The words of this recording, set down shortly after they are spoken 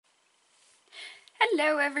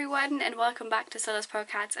Hello everyone and welcome back to Silas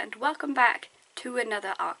Procats and welcome back to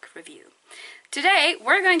another ARC review. Today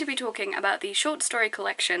we're going to be talking about the short story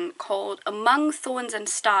collection called Among Thorns and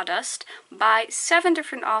Stardust by 7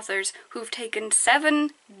 different authors who've taken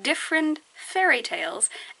 7 different fairy tales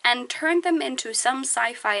and turned them into some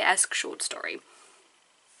sci-fi-esque short story.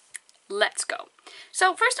 Let's go.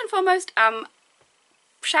 So first and foremost,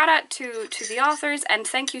 shout out to the authors and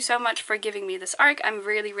thank you so much for giving me this ARC. I'm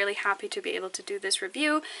really happy to be able to do this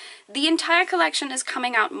review. The entire collection is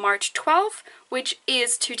coming out March 12th, which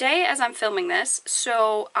is today as I'm filming this,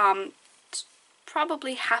 so it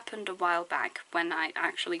probably happened a while back when I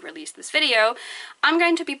actually released this video. I'm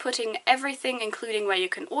going to be putting everything, including where you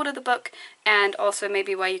can order the book and also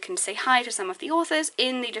maybe where you can say hi to some of the authors,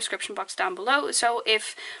 in the description box down below. So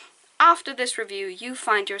if after this review you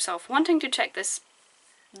find yourself wanting to check this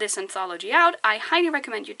anthology out, I highly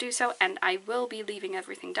recommend you do so, and I will be leaving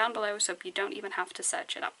everything down below so you don't even have to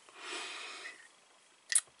search it up.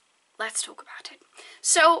 Let's talk about it.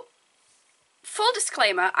 So, full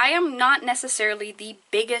disclaimer, I am not necessarily the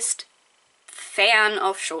biggest fan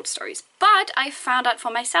of short stories, but I found out for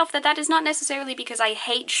myself that that is not necessarily because I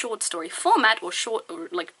hate short story format or short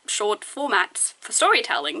formats for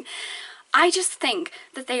storytelling. I just think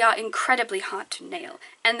that they are incredibly hard to nail,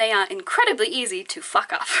 and they are incredibly easy to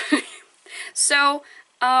fuck up. So,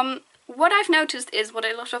 what I've noticed is what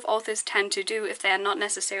a lot of authors tend to do if they're not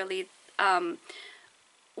necessarily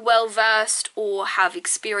well-versed or have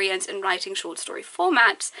experience in writing short story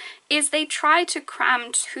formats, is they try to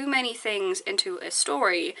cram too many things into a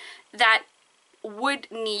story that would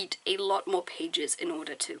need a lot more pages in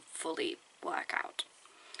order to fully work out.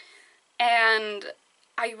 And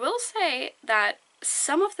I will say that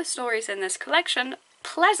some of the stories in this collection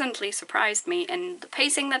pleasantly surprised me in the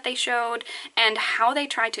pacing that they showed and how they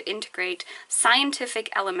tried to integrate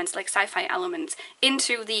scientific elements, like sci-fi elements,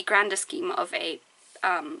 into the grander scheme of a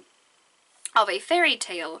fairy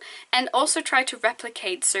tale, and also try to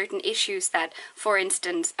replicate certain issues that, for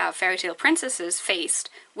instance, fairy tale princesses faced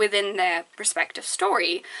within their respective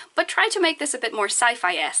story, but try to make this a bit more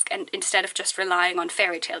sci-fi-esque, and instead of just relying on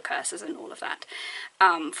fairy tale curses and all of that.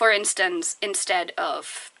 For instance, instead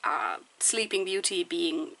of Sleeping Beauty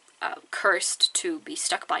being cursed to be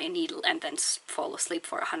stuck by a needle and then fall asleep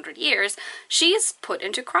for 100 years, she's put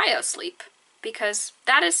into cryosleep, because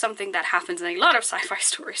that is something that happens in a lot of sci-fi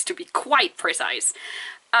stories, to be quite precise.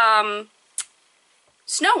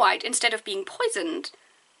 Snow White, instead of being poisoned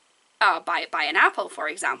by an apple, for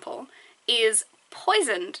example, is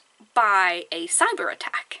poisoned by a cyber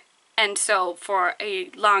attack. And so for a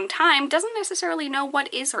long time doesn't necessarily know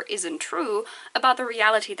what is or isn't true about the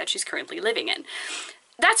reality that she's currently living in.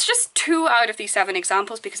 That's just 2 out of these 7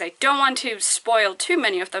 examples, because I don't want to spoil too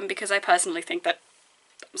many of them, because I personally think that,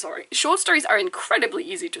 short stories are incredibly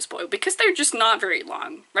easy to spoil because they're just not very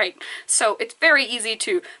long, right? So it's very easy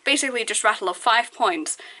to basically just rattle off 5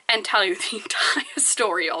 points and tell you the entire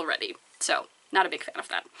story already. So, not a big fan of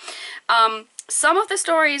that. Some of the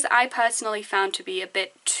stories I personally found to be a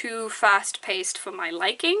bit too fast-paced for my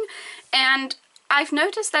liking, and I've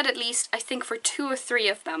noticed that at least, I think for 2 or 3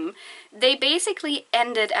 of them, they basically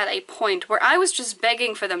ended at a point where I was just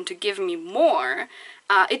begging for them to give me more.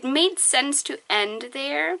 It made sense to end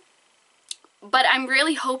there, but I'm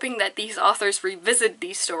really hoping that these authors revisit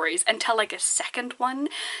these stories and tell like a second one,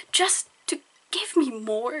 just to give me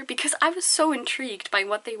more, because I was so intrigued by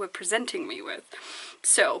what they were presenting me with.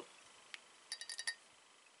 So,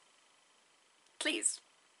 please,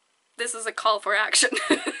 this is a call for action.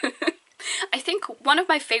 I think one of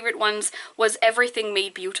my favorite ones was Everything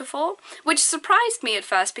Made Beautiful, which surprised me at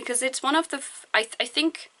first because it's one of the, I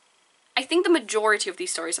think the majority of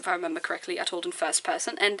these stories, if I remember correctly, are told in first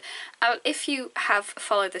person, and if you have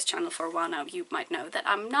followed this channel for a while now, you might know that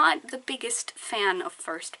I'm not the biggest fan of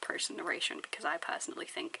first person narration, because I personally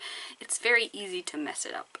think it's very easy to mess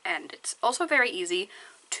it up, and it's also very easy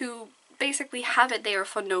to basically have it there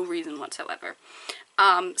for no reason whatsoever.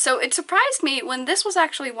 So it surprised me when this was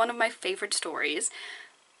actually one of my favorite stories,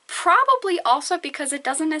 probably also because it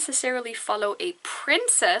doesn't necessarily follow a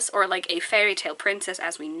princess, or like a fairy tale princess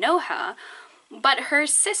as we know her, but her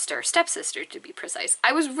sister, stepsister to be precise.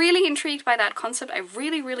 I was really intrigued by that concept. I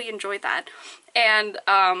really enjoyed that, and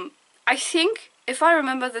I think, if I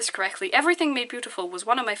remember this correctly, Everything Made Beautiful was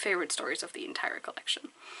one of my favorite stories of the entire collection.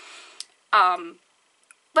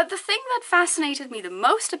 But the thing that fascinated me the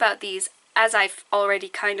most about these, as I've already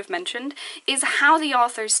kind of mentioned, is how the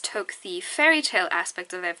authors took the fairy tale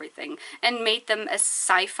aspects of everything and made them as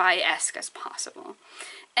sci-fi-esque as possible.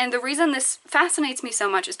 And the reason this fascinates me so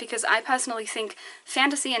much is because I personally think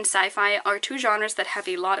fantasy and sci-fi are two genres that have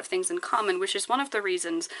a lot of things in common, which is one of the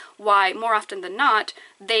reasons why, more often than not,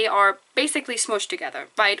 they are basically smushed together,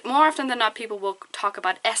 right? More often than not, people will talk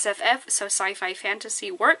about SFF, so sci-fi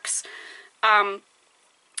fantasy works.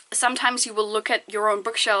 Sometimes you will look at your own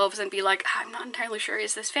bookshelves and be like, I'm not entirely sure,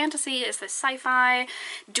 is this fantasy, is this sci-fi,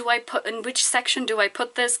 in which section do I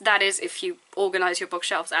put this? That is, if you organize your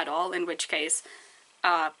bookshelves at all, in which case,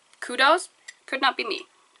 kudos, could not be me.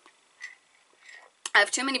 I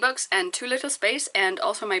have too many books and too little space, and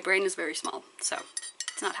also my brain is very small, so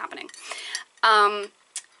it's not happening.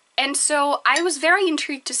 And so I was very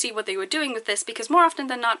intrigued to see what they were doing with this, because more often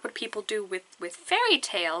than not what people do with fairy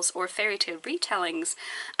tales or fairy tale retellings,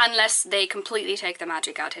 unless they completely take the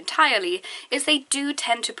magic out entirely, is they do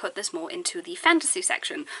tend to put this more into the fantasy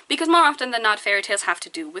section. Because more often than not fairy tales have to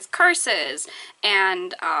do with curses,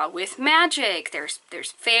 and with magic, there's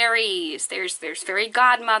fairies, there's fairy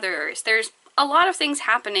godmothers, there's a lot of things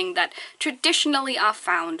happening that traditionally are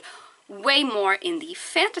found way more in the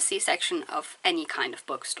fantasy section of any kind of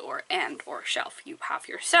bookstore and or shelf you have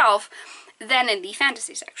yourself than in the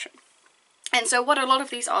fantasy section. And so what a lot of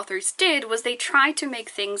these authors did was they tried to make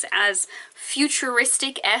things as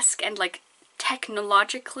futuristic-esque and like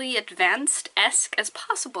technologically advanced-esque as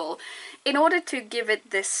possible in order to give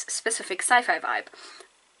it this specific sci-fi vibe.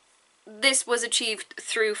 This was achieved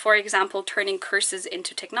through, for example, turning curses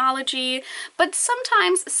into technology, but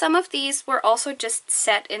sometimes some of these were also just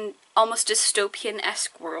set in almost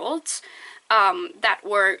dystopian-esque worlds that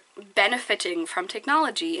were benefiting from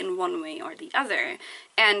technology in one way or the other.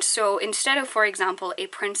 And so instead of, for example, a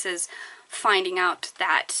princess finding out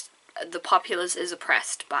that the populace is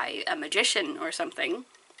oppressed by a magician or something,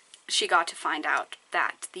 she got to find out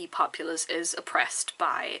that the populace is oppressed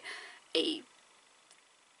by a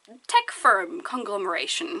tech firm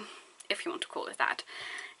conglomeration, if you want to call it that.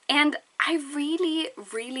 And I really,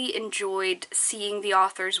 really enjoyed seeing the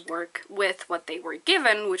authors work with what they were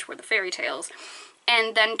given, which were the fairy tales,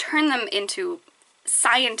 and then turn them into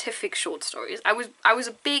scientific short stories. I was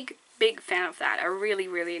a big fan of that. I really,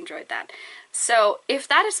 really enjoyed that. So if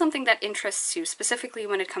that is something that interests you, specifically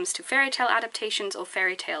when it comes to fairy tale adaptations or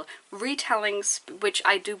fairy tale retellings, which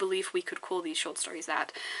I do believe we could call these short stories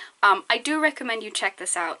that, I do recommend you check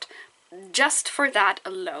this out just for that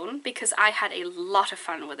alone, because I had a lot of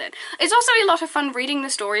fun with it. It's also a lot of fun reading the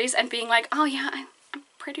stories and being like, oh yeah, I'm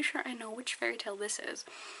pretty sure I know which fairy tale this is.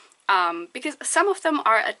 Because some of them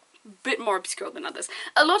are a bit more obscure than others.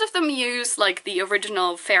 A lot of them use like the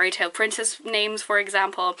original fairy tale princess names, for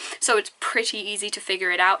example, so it's pretty easy to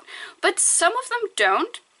figure it out, but some of them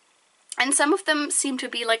don't, and some of them seem to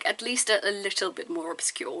be like at least a little bit more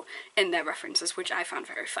obscure in their references, which I found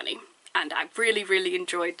very funny. And I really, really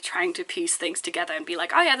enjoyed trying to piece things together and be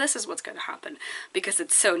like, oh yeah, this is what's going to happen, because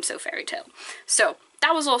it's so-and-so fairy tale. So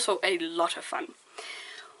that was also a lot of fun.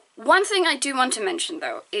 One thing I do want to mention,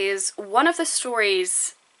 though, is one of the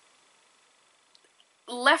stories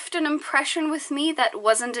left an impression with me that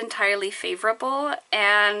wasn't entirely favorable,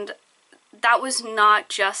 and that was not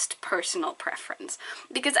just personal preference.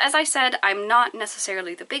 Because as I said, I'm not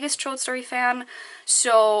necessarily the biggest short story fan,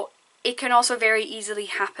 so it can also very easily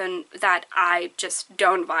happen that I just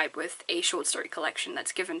don't vibe with a short story collection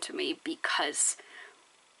that's given to me, because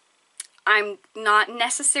I'm not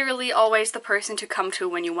necessarily always the person to come to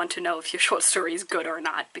when you want to know if your short story is good or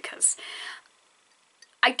not, because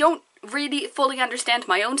I don't really fully understand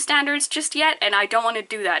my own standards just yet, and I don't want to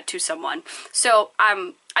do that to someone. So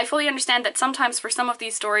I fully understand that sometimes for some of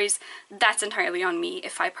these stories, that's entirely on me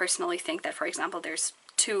if I personally think that, for example, there's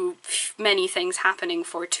too many things happening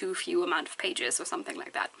for too few amount of pages or something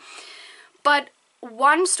like that. But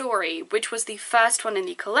one story, which was the first one in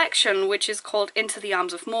the collection, which is called Into the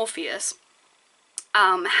Arms of Morpheus,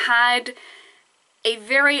 had a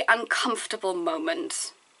very uncomfortable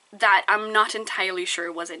moment that I'm not entirely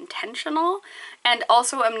sure was intentional, and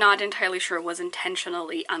also I'm not entirely sure was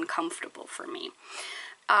intentionally uncomfortable for me.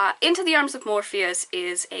 Into the Arms of Morpheus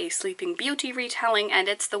is a Sleeping Beauty retelling, and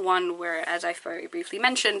it's the one where, as I very briefly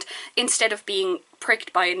mentioned, instead of being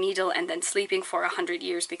pricked by a needle and then sleeping for 100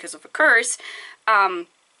 years because of a curse,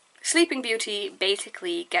 Sleeping Beauty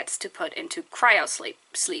basically gets to put into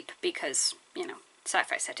cryo-sleep because, you know,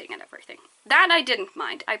 sci-fi setting and everything. That I didn't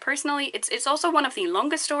mind. I personally, it's also one of the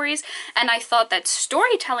longest stories, and I thought that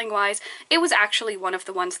storytelling-wise, it was actually one of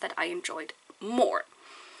the ones that I enjoyed more.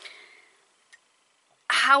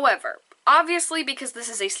 However, obviously, because this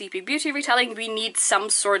is a Sleeping Beauty retelling, we need some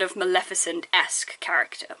sort of Maleficent-esque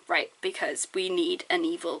character, right? Because we need an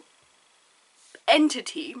evil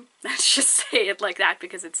entity, let's just say it like that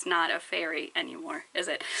because it's not a fairy anymore, is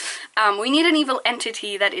it? We need an evil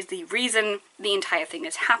entity that is the reason the entire thing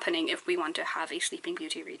is happening if we want to have a Sleeping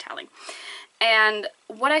Beauty retelling. And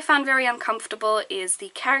what I found very uncomfortable is the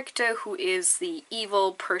character who is the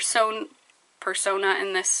evil persona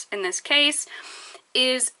in this case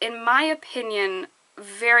is, in my opinion,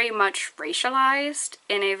 very much racialized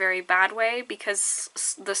in a very bad way,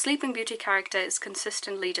 because the Sleeping Beauty character is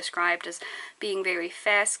consistently described as being very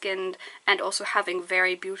fair-skinned and also having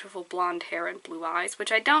very beautiful blonde hair and blue eyes,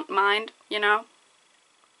 which I don't mind, you know?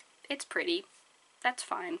 It's pretty. That's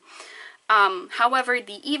fine. However,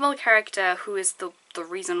 the evil character, who is the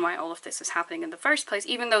reason why all of this is happening in the first place,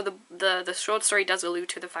 even though the short story does allude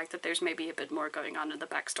to the fact that there's maybe a bit more going on in the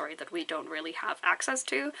backstory that we don't really have access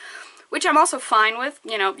to, which I'm also fine with.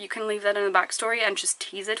 You know, you can leave that in the backstory and just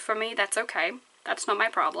tease it for me, that's okay. That's not my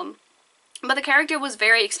problem. But the character was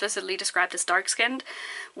very explicitly described as dark-skinned,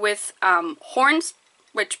 with horns,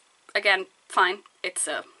 which, again, fine, it's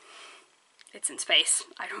in space,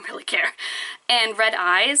 I don't really care, and red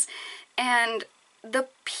eyes. And the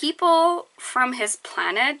people from his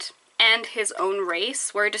planet and his own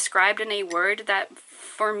race were described in a word that,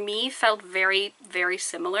 for me, felt very, very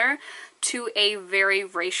similar to a very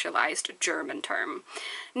racialized German term.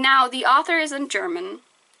 Now, the author isn't German,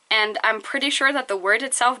 and I'm pretty sure that the word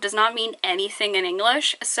itself does not mean anything in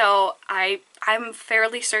English, so I'm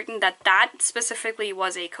fairly certain that that specifically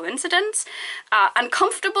was a coincidence.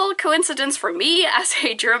 Uncomfortable coincidence for me as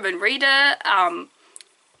a German reader.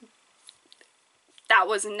 That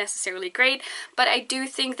wasn't necessarily great, but I do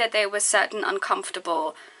think that there was certain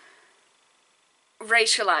uncomfortable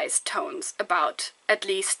racialized tones about at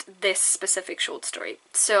least this specific short story.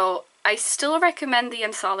 So I still recommend the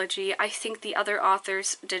anthology. I think the other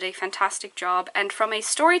authors did a fantastic job, and from a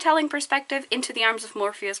storytelling perspective, Into the Arms of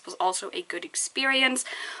Morpheus was also a good experience,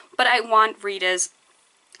 but I want readers,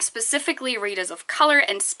 specifically readers of color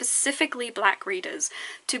and specifically Black readers,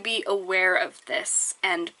 to be aware of this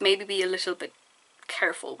and maybe be a little bit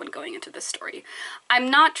careful when going into this story. I'm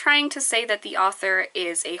not trying to say that the author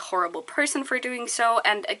is a horrible person for doing so,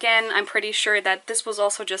 and again, I'm pretty sure that this was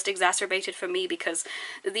also just exacerbated for me because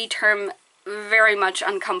the term very much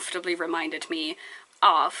uncomfortably reminded me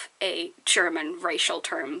of a German racial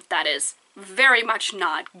term that is very much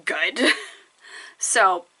not good.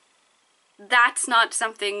 So that's not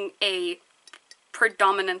something a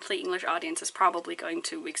predominantly English audience is probably going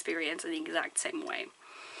to experience in the exact same way.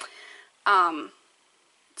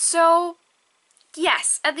 So,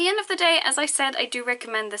 yes, at the end of the day, as I said, I do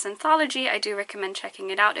recommend this anthology. I do recommend checking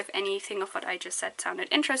it out if anything of what I just said sounded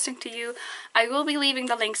interesting to you. I will be leaving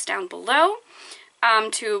the links down below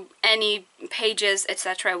to any pages,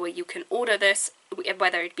 etc., where you can order this,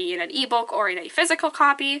 whether it be in an ebook or in a physical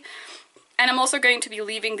copy. And I'm also going to be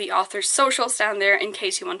leaving the author's socials down there in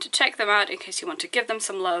case you want to check them out, in case you want to give them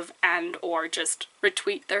some love, and or just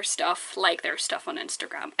retweet their stuff, like their stuff on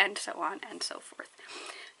Instagram, and so on and so forth.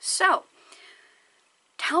 So,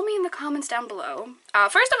 tell me in the comments down below,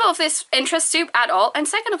 first of all, if this interests you at all, and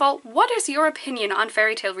second of all, what is your opinion on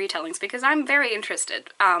fairy tale retellings, because I'm very interested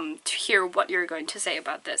to hear what you're going to say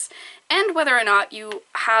about this, and whether or not you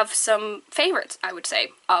have some favorites, I would say,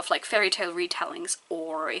 of like fairy tale retellings,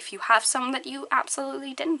 or if you have some that you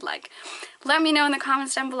absolutely didn't like. Let me know in the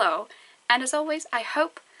comments down below, and as always, I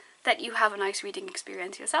hope that you have a nice reading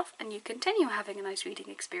experience yourself, and you continue having a nice reading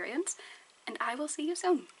experience, and I will see you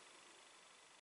soon.